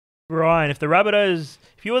Ryan, if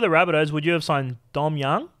you were the Rabbitohs, would you have signed Dom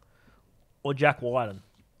Young or Jack Wighton?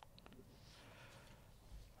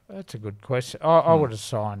 That's a good question. I would have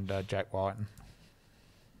signed Jack Wighton.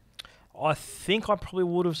 I think I probably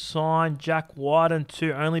would have signed Jack Wighton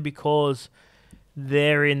too, only because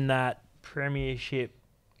they're in that premiership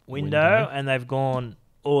window and they've gone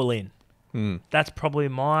all in. That's probably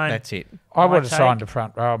mine. That's it. I would have signed the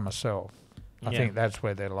front row myself. I think that's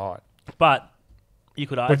where they're light. But you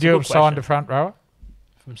could. Would you have signed the front row?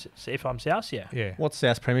 If I'm South, yeah. Yeah. What's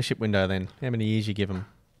South's premiership window then? How many years you give them?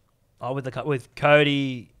 Oh, with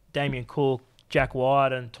Cody, Damien Cook, Jack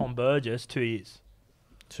White, and Tom Burgess, 2 years.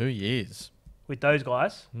 2 years. With those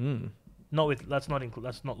guys, not with that's not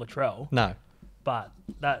Latrell. No. But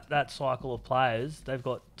that cycle of players, they've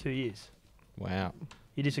got 2 years. Wow.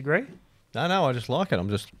 You disagree? No, I just like it. I'm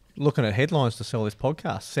just looking at headlines to sell this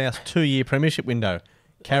podcast. South's 2 year premiership window.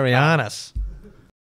 Carayannis.